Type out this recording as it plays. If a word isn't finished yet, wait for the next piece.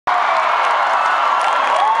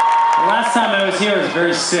Last time I was here, I was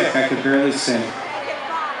very sick. I could barely sing.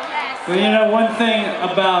 But you know, one thing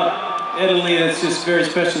about Italy that's just very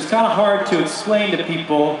special, it's kind of hard to explain to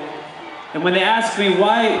people. And when they ask me,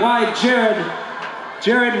 why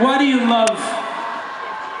Jared, why do you love,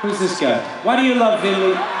 who's this guy? Why do you love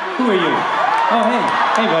Italy? Who are you? Oh,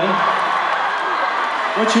 hey, buddy.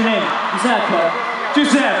 What's your name? Giuseppe.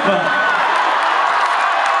 Giuseppe.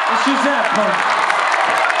 It's Giuseppe.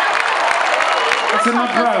 It's my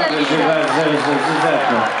brother,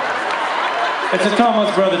 Giuseppe. It's a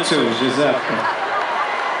Tomo's brother too, Giuseppe.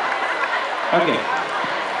 Okay.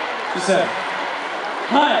 Giuseppe.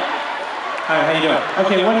 Hi. Hi, how you doing?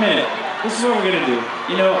 Okay, 1 minute. This is what we're gonna do.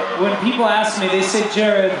 You know, when people ask me, they say,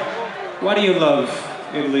 Jared, why do you love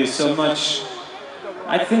Italy so much?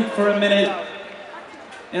 I think for a minute,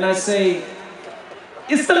 and I say,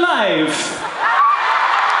 it's the life.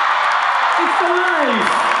 It's the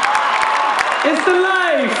life. It's the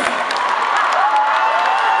life!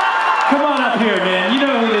 Come on up here, man. You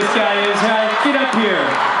know who this guy is, right? Get up here.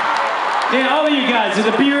 Yeah, all of you guys with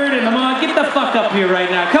the beard and the mug, get the fuck up here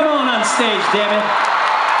right now. Come on stage, damn it.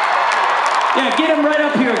 Yeah, get him right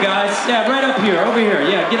up here, guys. Yeah, right up here, over here.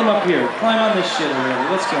 Yeah, get him up here. Climb on this shit already.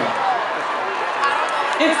 Let's go.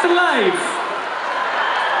 It's the life.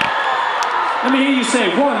 Let me hear you say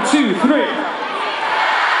 1, 2, 3.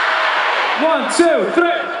 1, 2, 3.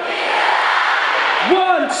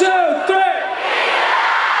 1, 2, 3!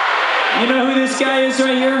 You know who this guy is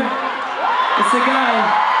right here? It's the guy.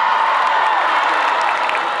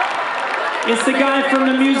 It's the guy from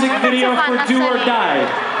the music video for Do or Die.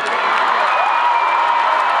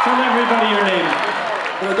 Tell everybody your name.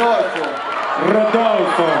 Rodolfo.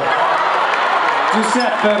 Rodolfo.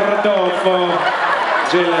 Giuseppe Rodolfo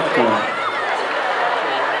Leto.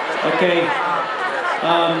 Okay.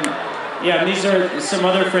 Yeah, and these are some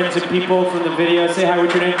other friends and people from the video. Say hi,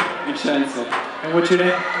 what's your name? Vincenzo. And what's your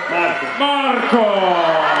name? Marco. Marco!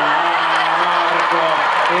 Marco.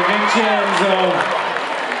 E Vincenzo.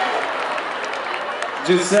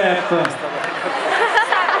 Giuseppe.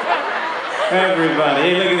 Everybody.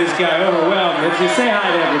 Hey, look at this guy, overwhelmed. Just say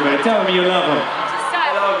hi to everybody. Tell them you love them.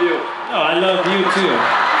 I love you. Oh, I love you too.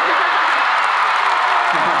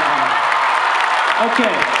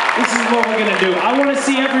 Okay. This is what we're gonna do. I want to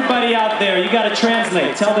see everybody out there. You gotta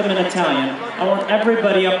translate. Tell them in Italian. I want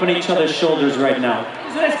everybody up on each other's shoulders right now.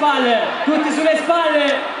 Sulle spalle! Tutti sulle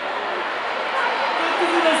spalle!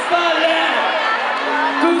 Tutti sulle spalle!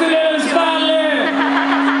 Tutti sulle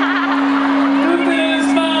spalle!